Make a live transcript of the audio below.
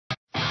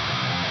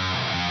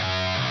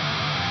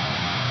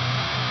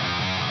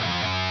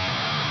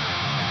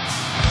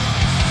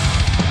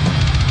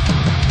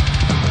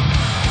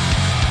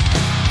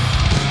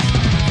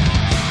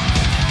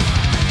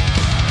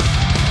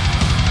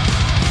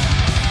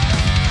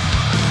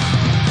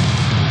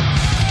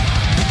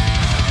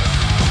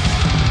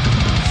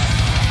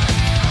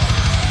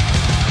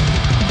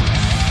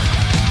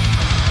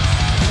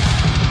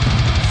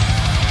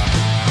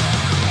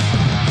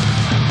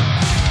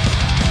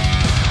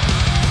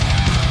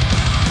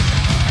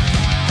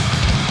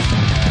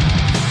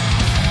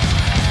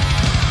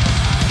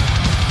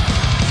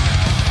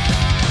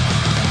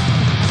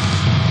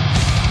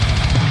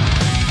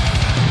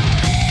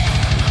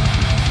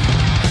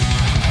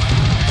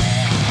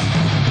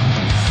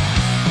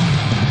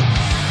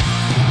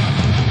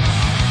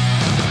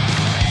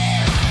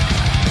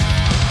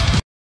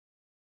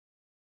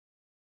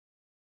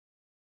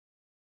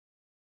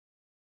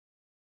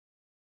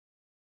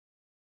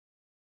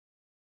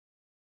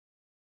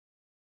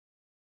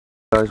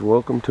Guys,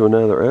 welcome to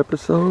another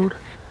episode.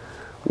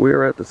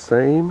 We're at the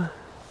same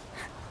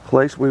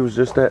place we was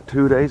just at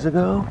 2 days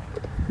ago,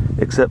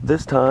 except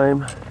this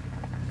time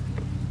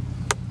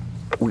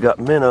we got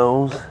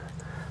minnows,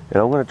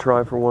 and I'm going to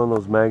try for one of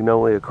those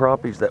magnolia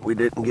crappies that we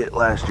didn't get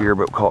last year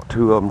but caught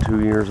 2 of them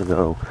 2 years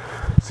ago,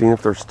 seeing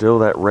if there's still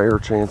that rare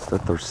chance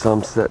that there's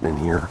some sitting in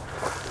here.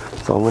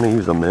 So I'm going to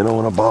use a minnow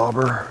and a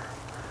bobber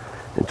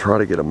and try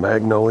to get a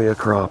magnolia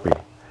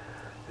crappie,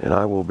 and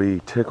I will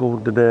be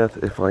tickled to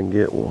death if I can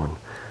get one.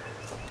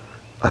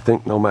 I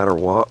think no matter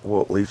what, we'll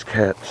at least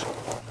catch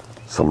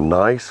some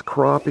nice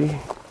crappie,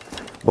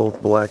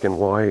 both black and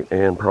white,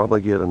 and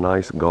probably get a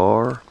nice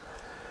gar,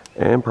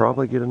 and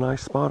probably get a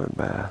nice spotted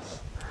bass.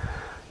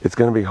 It's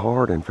going to be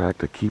hard, in fact,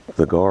 to keep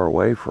the gar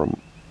away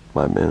from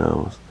my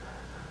minnows.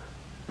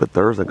 But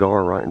there's a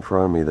gar right in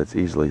front of me that's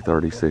easily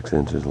 36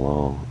 inches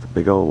long. It's a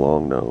big old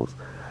long nose.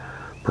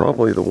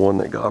 Probably the one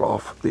that got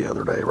off the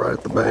other day right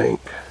at the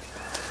bank,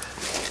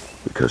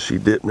 because she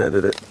dip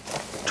netted it.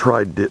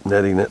 Tried dip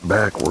netting it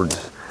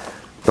backwards.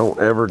 Don't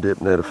ever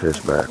dip net a fish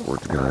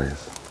backwards,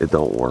 guys. It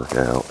don't work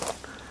out.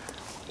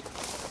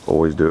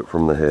 Always do it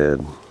from the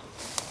head.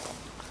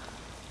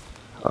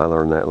 I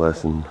learned that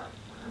lesson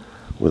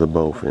with a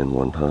bowfin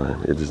one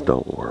time. It just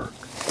don't work.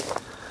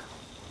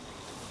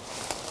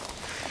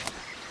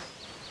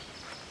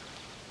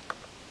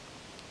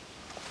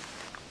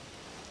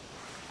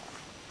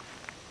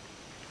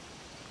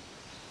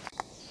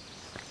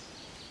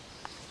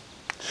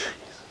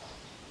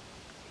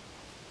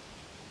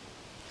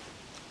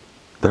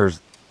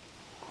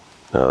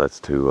 No, that's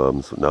 2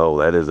 of them. No,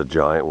 that is a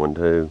giant one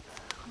too.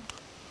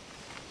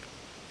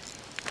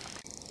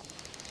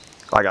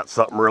 I got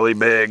something really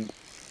big.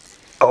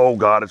 Oh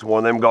God, it's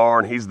one of them gar,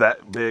 and he's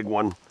that big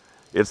one.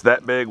 It's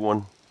that big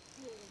one.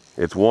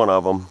 It's one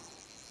of them.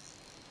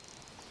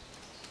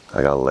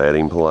 I gotta let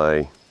him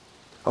play.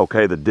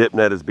 Okay, the dip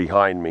net is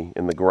behind me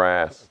in the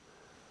grass.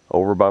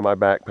 Over by my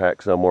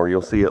backpack somewhere.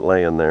 You'll see it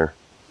laying there.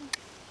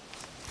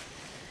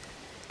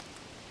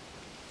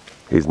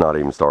 He's not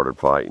even started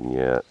fighting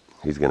yet.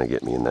 He's gonna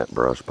get me in that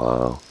brush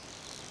pile.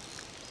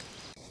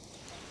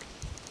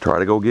 Try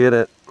to go get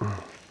it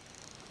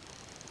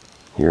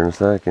here in a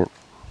second.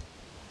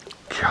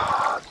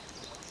 God,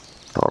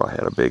 thought I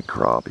had a big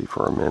crappie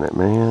for a minute,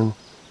 man.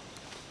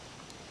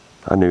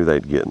 I knew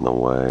they'd get in the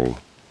way.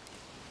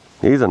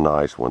 He's a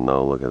nice one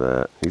though, look at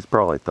that. He's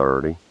probably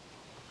 30.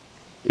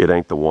 It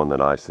ain't the one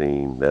that I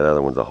seen. That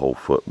other one's a whole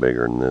foot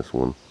bigger than this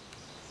one.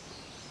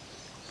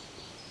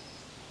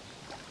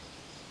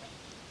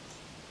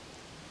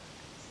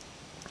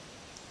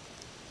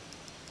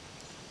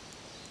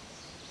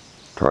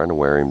 Trying to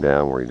wear him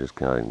down where he just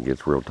kind of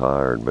gets real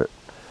tired, but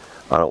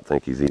I don't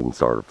think he's even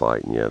started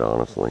fighting yet,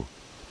 honestly.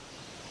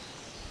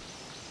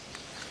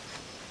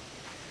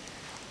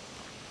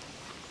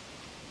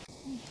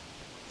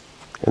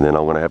 And then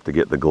I'm going to have to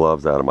get the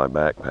gloves out of my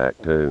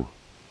backpack too.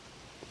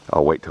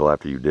 I'll wait till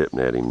after you dip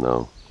net him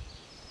though.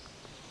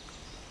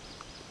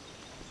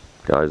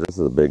 Guys, this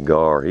is a big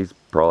gar. He's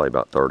probably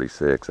about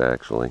 36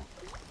 actually.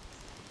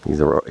 He's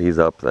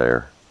up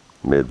there,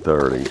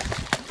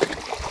 mid-30s.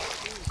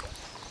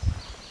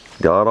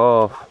 Got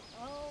off.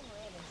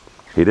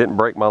 He didn't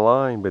break my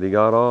line, but he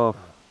got off.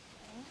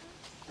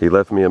 He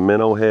left me a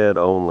minnow head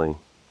only.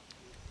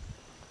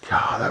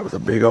 God, that was a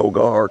big old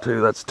gar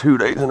too. That's 2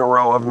 days in a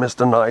row I've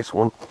missed a nice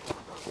one.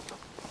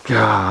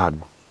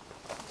 God.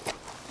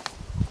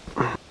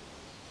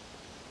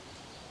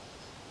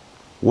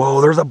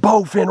 Whoa, there's a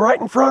bowfin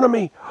right in front of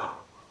me.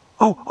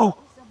 Oh.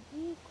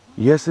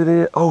 Yes, it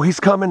is. Oh, he's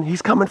coming.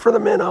 He's coming for the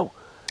minnow.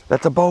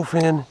 That's a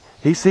bowfin.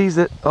 He sees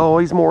it. Oh,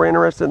 he's more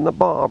interested in the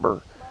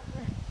bobber.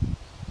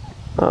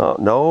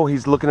 No,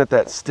 he's looking at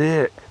that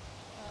stick.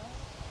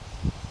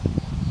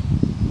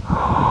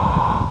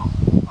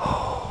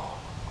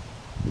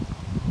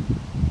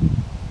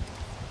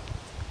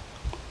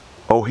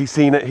 Oh, he's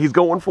seen it. He's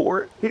going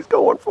for it. He's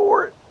going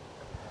for it.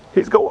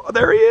 He's going.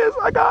 There he is.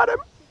 I got him.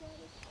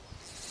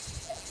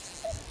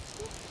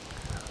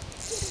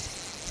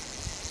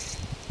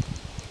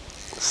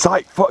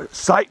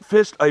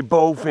 Sightfished a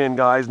bowfin,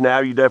 guys. Now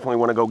you definitely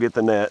want to go get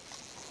the net.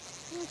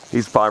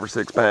 He's 5 or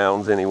 6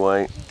 pounds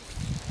anyway.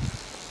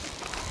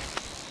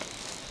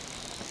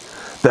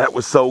 That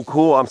was so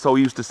cool. I'm so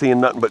used to seeing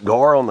nothing but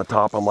gar on the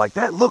top. I'm like,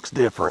 that looks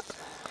different.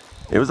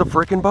 It was a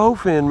freaking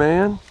bowfin,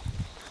 man.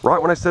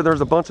 Right when I said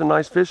there's a bunch of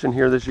nice fish in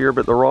here this year,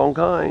 but the wrong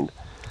kind.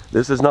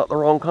 This is not the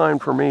wrong kind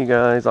for me,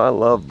 guys. I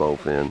love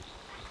bowfin.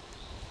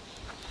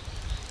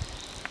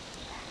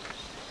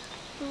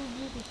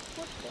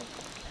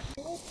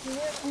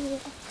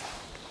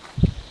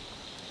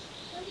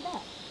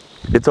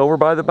 It's over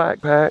by the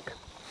backpack,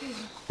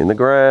 in the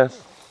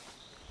grass,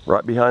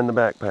 right behind the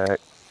backpack.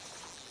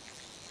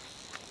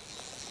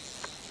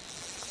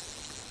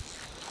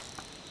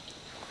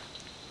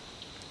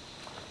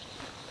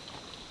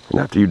 And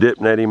after you dip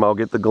net him, I'll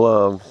get the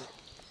gloves.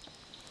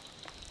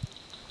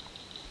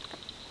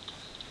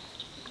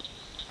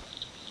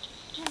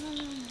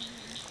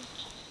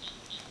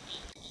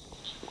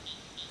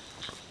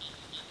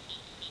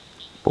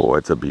 Boy,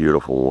 it's a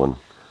beautiful one.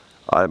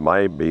 I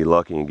might be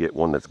lucky and get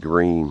one that's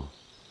green.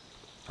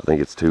 I think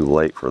it's too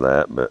late for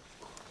that, but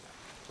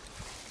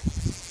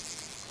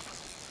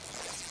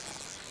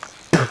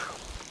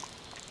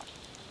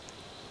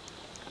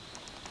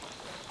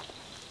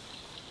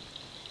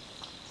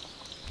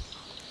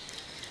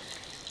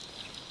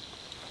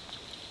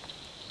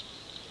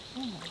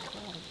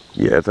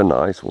yeah, it's a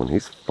nice one.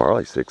 He's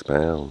probably 6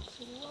 pounds.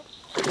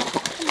 That's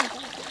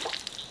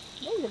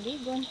a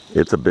big one.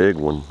 It's a big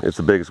one. It's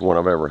the biggest one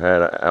I've ever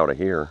had out of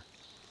here,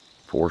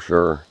 for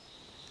sure.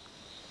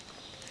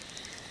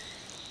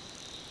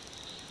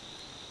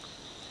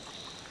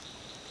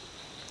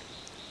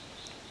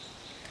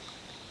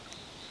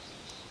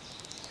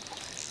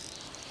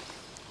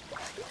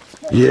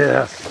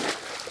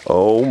 Yes.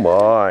 Oh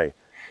my.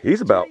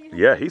 He's about,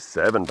 yeah, he's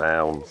 7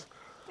 pounds.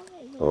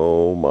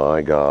 Oh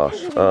my gosh.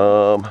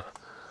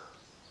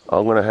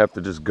 I'm gonna have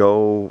to just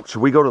go.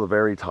 Should we go to the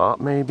very top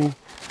maybe?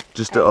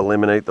 Just to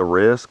eliminate the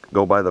risk.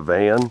 Go by the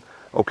van.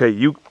 Okay,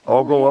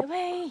 I'll go up.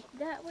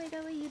 That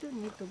way, you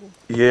don't need to go.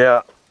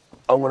 Yeah,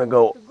 I'm gonna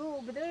go.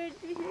 But there.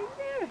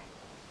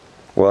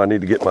 Well, I need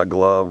to get my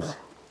gloves.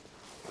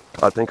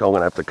 I think I'm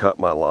gonna have to cut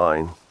my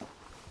line.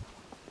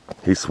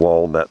 He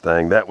swallowed that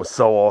thing. That was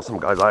so awesome,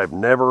 guys. I have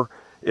never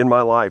in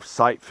my life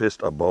sight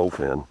fished a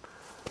bowfin.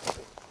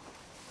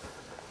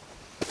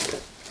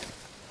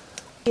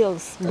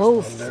 Feels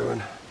both. That's what I'm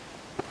doing.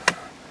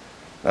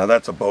 Now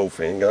that's a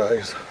bowfin,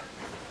 guys.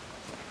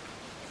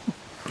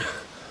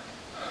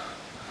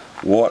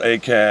 What a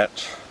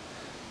catch.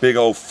 Big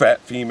old fat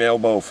female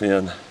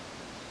bowfin.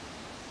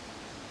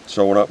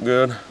 Showing up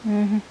good?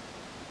 Mm-hmm.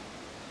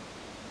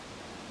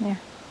 Yeah.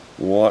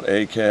 What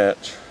a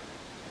catch.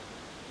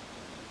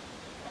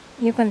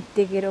 You can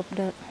dig it up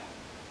the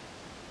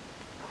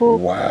hook.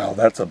 Wow,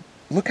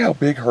 look how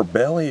big her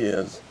belly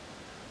is.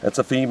 That's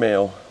a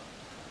female.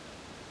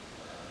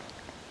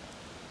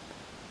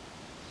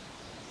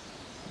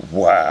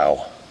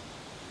 Wow.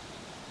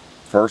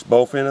 First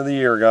bowfin of the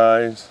year,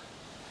 guys.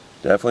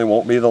 Definitely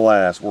won't be the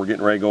last. We're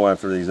getting ready to go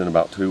after these in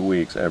about 2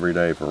 weeks, every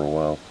day for a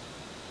while.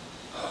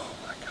 Oh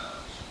my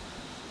gosh.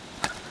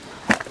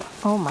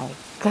 Oh my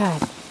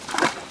God.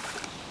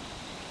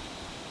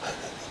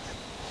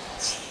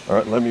 All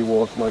right, let me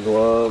wash my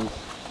gloves,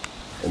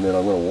 and then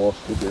I'm gonna wash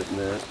the bit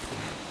net.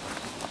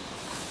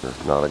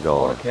 There's not a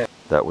gar. Okay.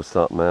 That was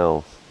something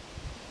else.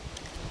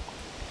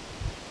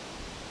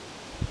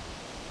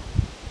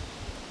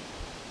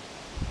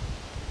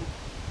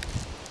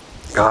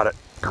 Got it.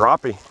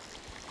 Crappie.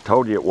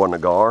 Told you it wasn't a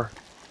gar.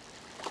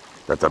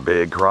 That's a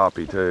big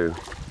crappie too.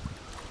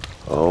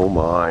 Oh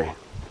my.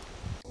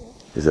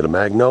 Is it a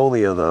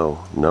magnolia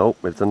though?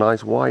 Nope, it's a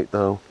nice white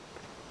though.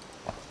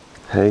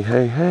 Hey,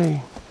 hey,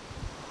 hey.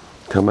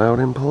 Come out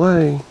and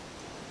play.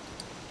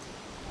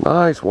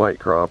 Nice white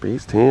crappie.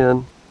 He's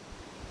 10.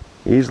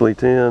 Easily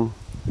 10.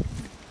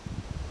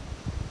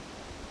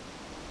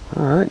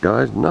 Alright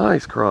guys,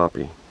 nice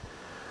crappie.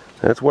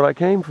 That's what I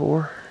came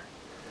for.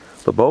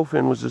 The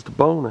bowfin was just a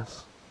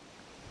bonus.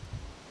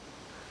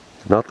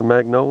 It's not the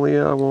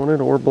magnolia I wanted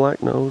or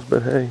black nose,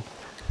 but hey.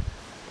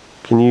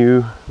 Can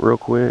you, real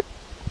quick?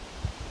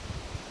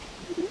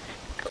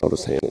 I'll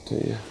just hand it to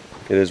you.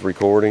 It is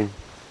recording.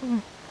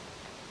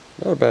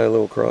 Not a bad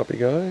little crappie,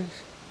 guys.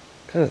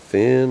 Kind of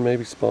thin,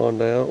 maybe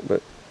spawned out,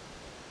 but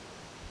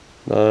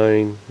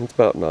it's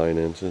about 9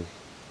 inches.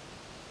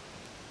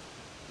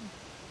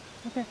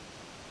 Okay.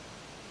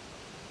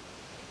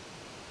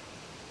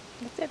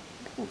 That's it.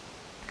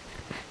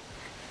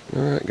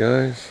 Alright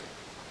guys,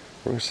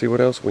 we're going to see what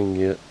else we can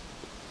get.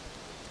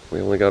 We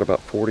only got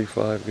about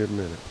 45 good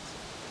minutes.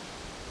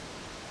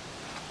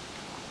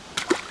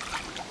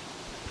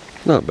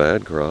 Not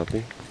bad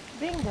crappie.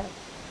 Bring that.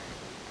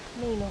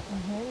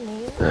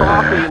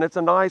 Crappie, and it's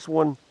a nice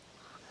one.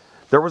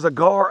 There was a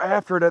gar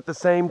after it at the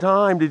same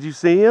time. Did you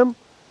see him?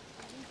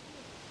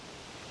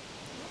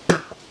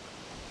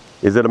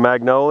 Is it a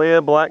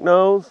magnolia, black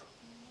nose?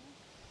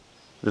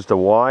 Just a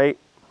white?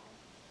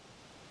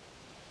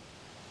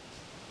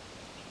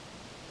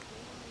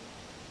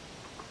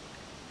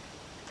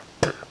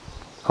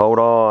 Hold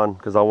on,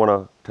 because I want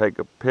to take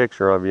a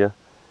picture of you.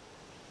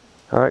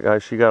 Alright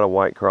guys, she got a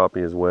white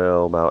crappie as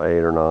well, about 8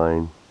 or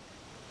 9.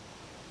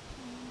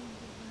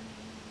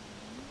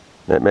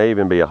 It may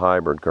even be a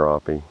hybrid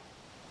crappie.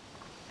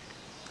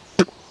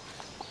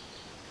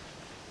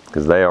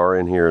 Because they are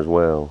in here as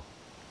well.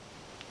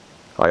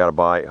 I got a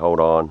bite, hold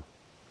on.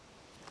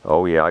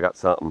 Oh yeah, I got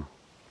something.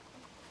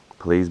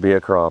 Please be a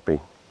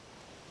crappie.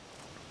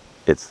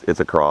 It's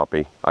a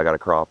crappie. I got a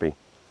crappie.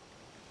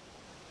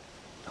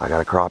 I got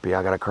a crappie,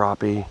 I got a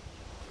crappie.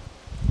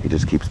 He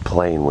just keeps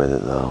playing with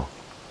it though.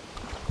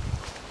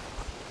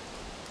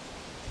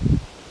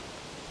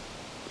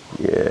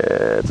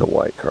 Yeah, it's a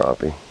white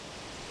crappie.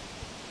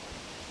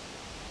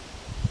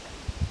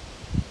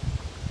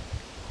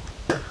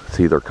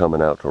 See, they're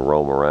coming out to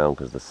roam around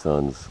because the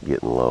sun's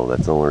getting low.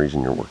 That's the only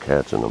reason we're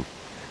catching them.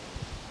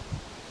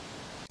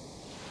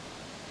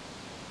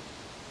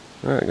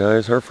 Alright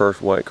guys, her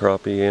first white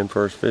crappie and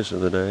first fish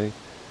of the day.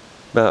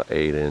 About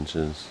 8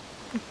 inches.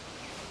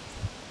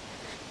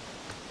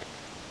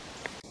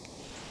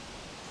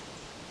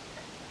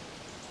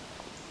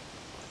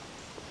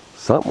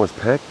 Something was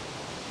pecked.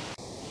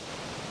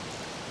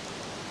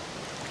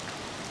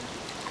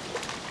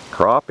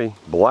 Crappie,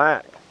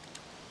 black.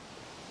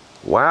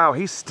 Wow,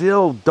 he's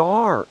still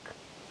dark.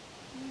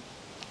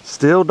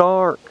 Still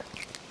dark.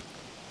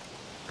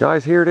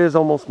 Guys, here it is,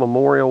 almost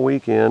Memorial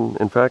Weekend.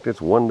 In fact,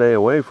 it's one day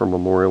away from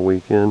Memorial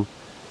Weekend.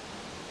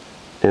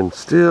 And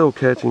still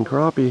catching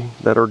crappie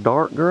that are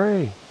dark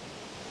gray.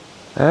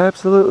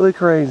 Absolutely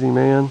crazy,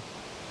 man.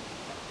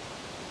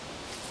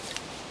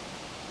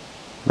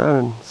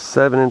 About a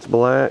 7-inch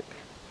black.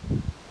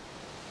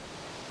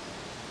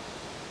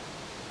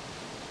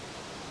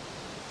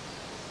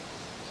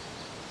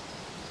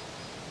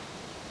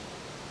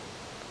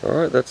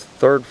 Alright, that's the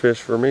third fish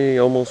for me.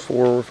 Almost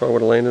 4 if I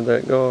would have landed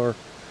that gar.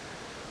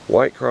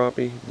 White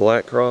crappie,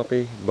 black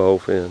crappie,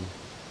 bowfin.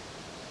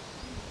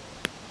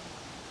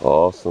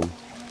 Awesome.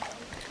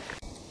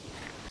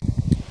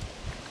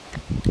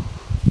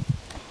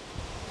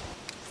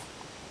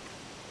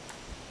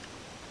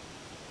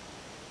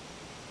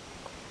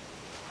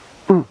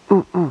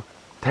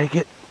 Take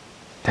it.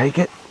 Take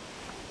it.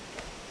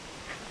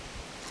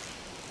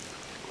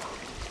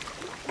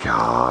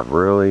 God,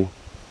 really?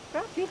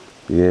 Crappie.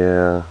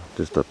 Yeah,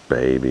 just a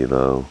baby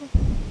though.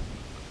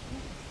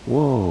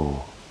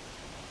 Whoa.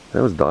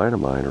 That was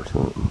dynamite or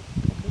something.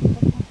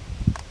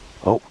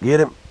 Oh,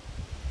 get him.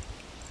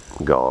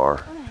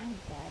 Gar.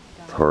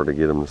 It's hard to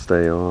get him to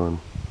stay on.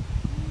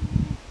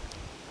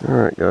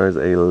 Alright guys,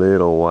 a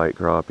little white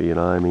crappie, and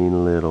I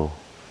mean little.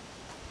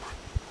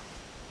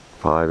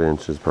 5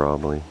 inches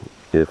probably,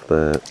 if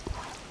that.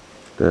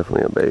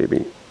 Definitely a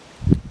baby.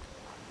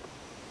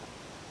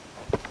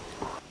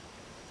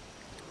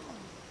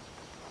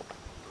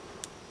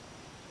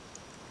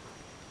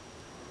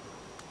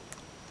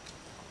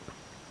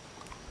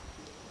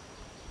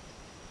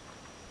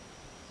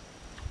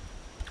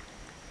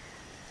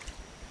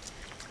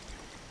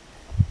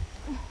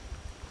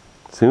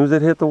 As soon as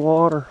it hit the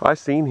water, I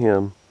seen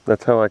him.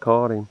 That's how I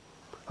caught him.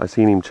 I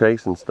seen him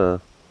chasing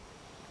stuff.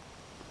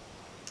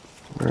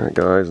 Alright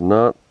guys,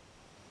 not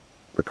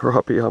the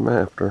crappie I'm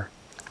after.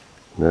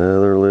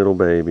 Another little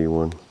baby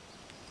one.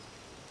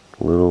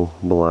 Little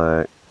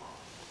black.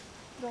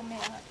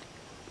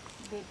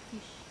 Big fish.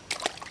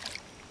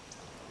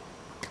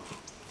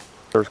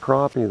 There's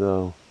crappie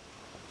though.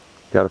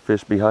 Got a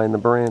fish behind the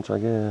branch, I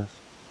guess.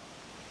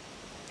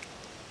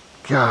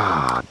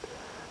 God,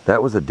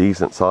 that was a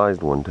decent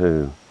sized one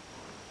too.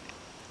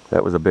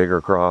 That was a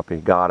bigger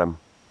crappie. Got him.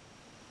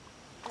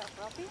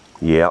 Crappie?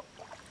 Yep.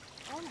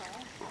 Oh no.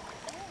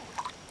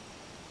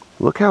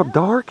 Look how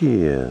dark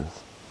he is.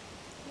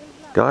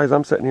 Guys,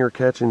 I'm sitting here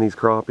catching these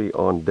crappie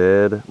on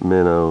dead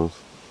minnows.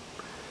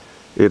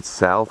 It's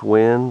south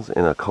winds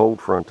and a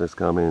cold front that's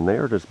coming, and they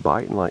are just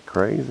biting like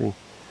crazy.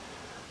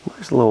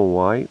 Nice little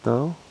white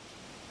though.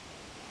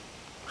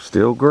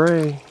 Still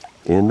gray.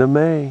 End of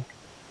May.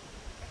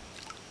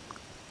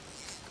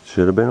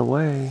 Should have been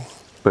away,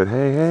 but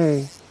hey,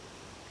 hey.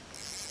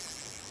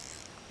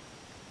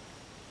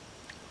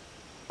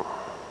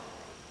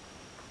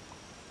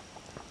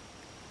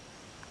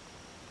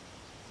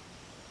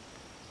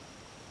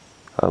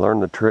 I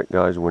learned the trick,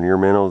 guys. When your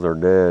minnows are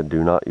dead,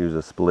 do not use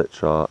a split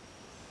shot.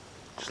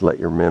 Just let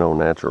your minnow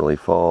naturally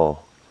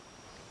fall.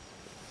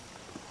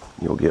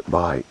 You'll get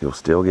bite. You'll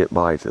still get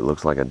bites. It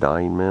looks like a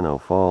dying minnow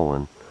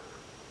falling.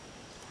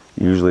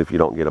 Usually if you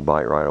don't get a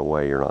bite right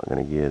away, you're not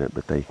going to get it.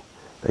 But they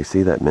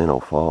see that minnow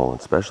fall,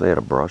 especially at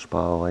a brush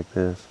pile like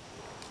this.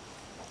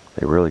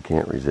 They really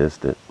can't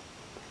resist it.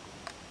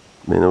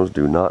 Minnows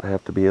do not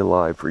have to be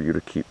alive for you to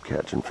keep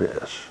catching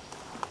fish.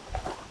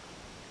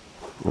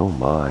 Oh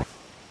my.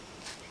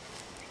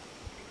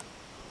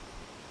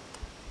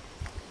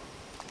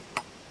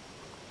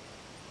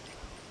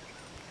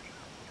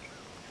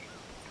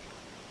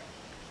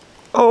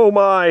 Oh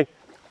my!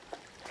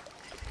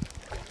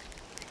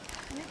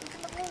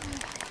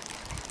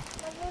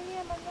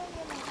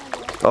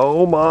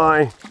 Oh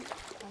my!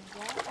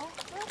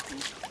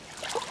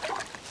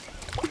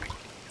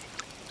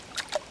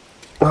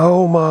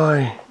 Oh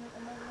my!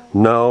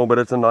 No, but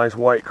it's a nice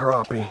white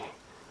crappie.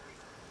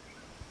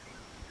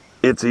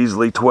 It's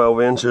easily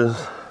 12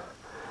 inches.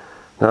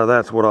 Now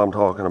that's what I'm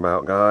talking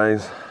about,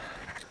 guys.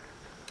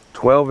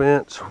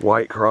 12-inch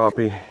white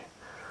crappie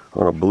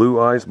on a blue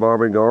ice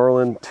Barbie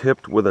garland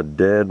tipped with a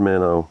dead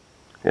minnow.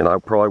 And I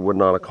probably would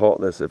not have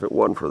caught this if it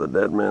wasn't for the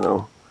dead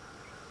minnow.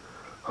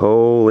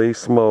 Holy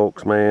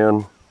smokes,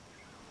 man.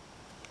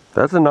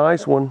 That's a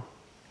nice one.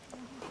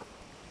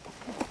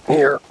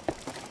 Here.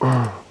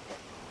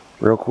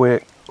 Real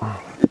quick.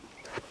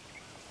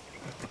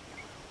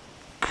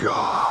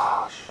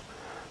 Gosh.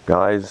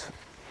 Guys,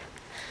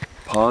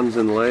 ponds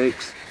and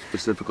lakes,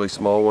 specifically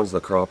small ones,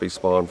 the crappie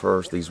spawn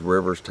first. These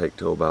rivers take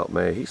till about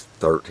May. He's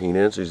 13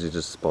 inches, he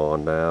just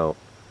spawned out.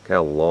 Look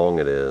how long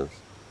it is.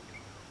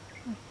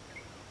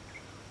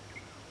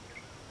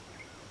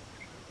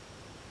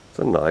 It's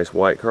a nice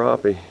white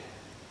crappie.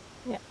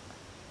 Yeah.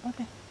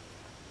 Okay.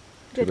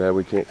 Too bad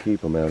we can't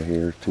keep them out here.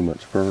 There's too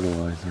much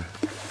fertilizer.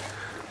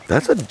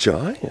 That's a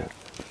giant.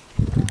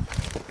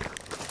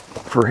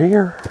 For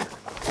here.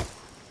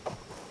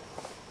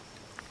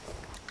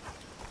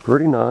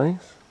 Pretty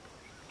nice.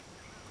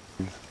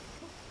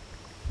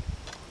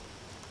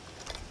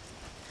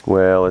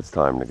 Well, it's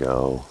time to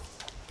go.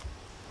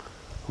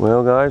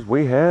 Well, guys,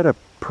 we had a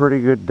pretty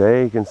good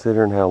day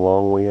considering how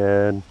long we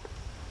had.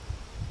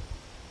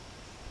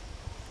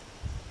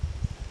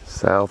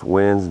 South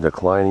winds,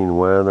 declining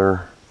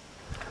weather.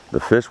 The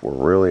fish were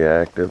really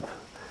active.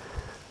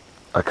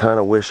 I kind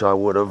of wish I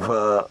would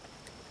have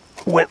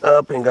went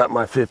up and got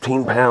my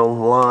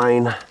 15-pound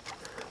line,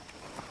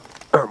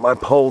 or my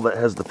pole that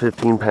has the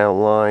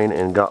 15-pound line,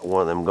 and got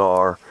one of them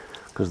gar,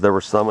 because there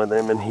were some of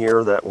them in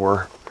here that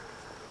were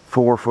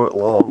 4 foot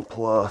long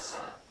plus.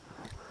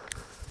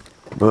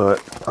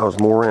 But I was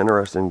more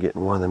interested in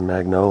getting one of them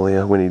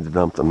magnolia. We need to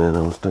dump the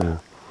minnows too.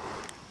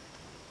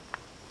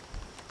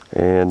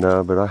 And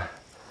but I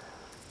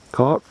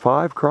caught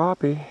 5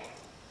 crappie.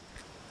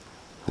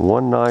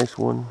 One nice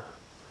one.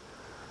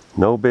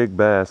 No big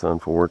bass,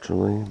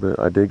 unfortunately, but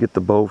I did get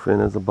the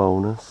bowfin as a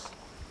bonus.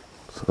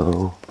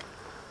 So,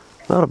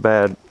 not a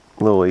bad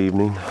little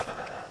evening.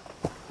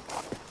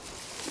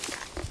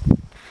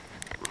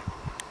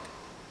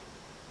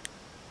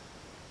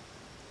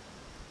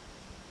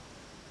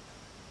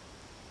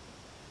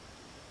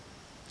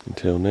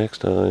 Until next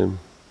time,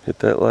 hit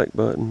that like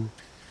button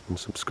and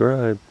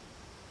subscribe.